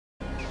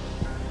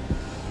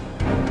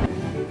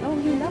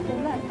you love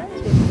all that,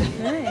 don't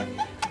you?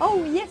 Right.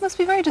 Oh, yes. It must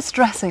be very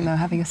distressing, though,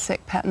 having a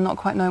sick pet and not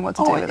quite knowing what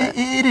to do with it.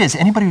 It is.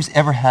 Anybody who's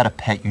ever had a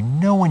pet, you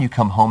know when you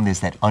come home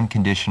there's that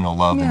unconditional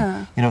love. Yeah.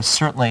 And, you know,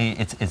 certainly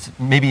it's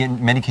maybe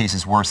in many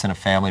cases worse than a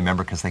family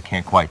member because they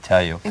can't quite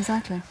tell you.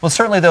 Exactly. Well,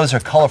 certainly those are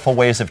colorful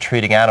ways of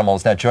treating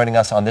animals. Now, joining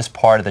us on this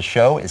part of the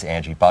show is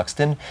Angie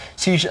Buxton.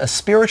 She's a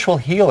spiritual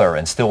healer,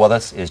 and still with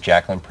us is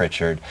Jacqueline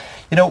Pritchard.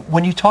 You know,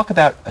 when you talk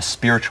about a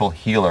spiritual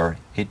healer,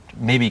 it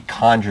maybe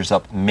conjures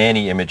up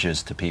many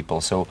images to people.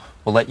 So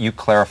we'll let you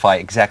clarify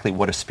exactly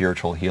what a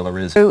spiritual healer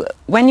is. So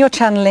when you're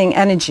channeling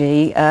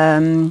energy,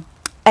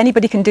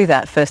 anybody can do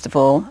that, first of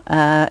all.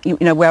 You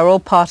know, we're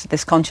all part of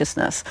this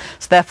consciousness,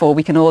 so therefore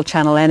we can all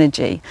channel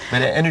energy.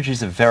 But energy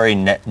is a very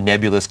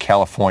nebulous,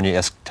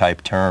 California-esque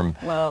type term.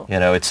 Well, you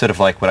know, it's sort of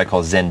like what I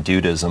call Zen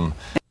Dudism.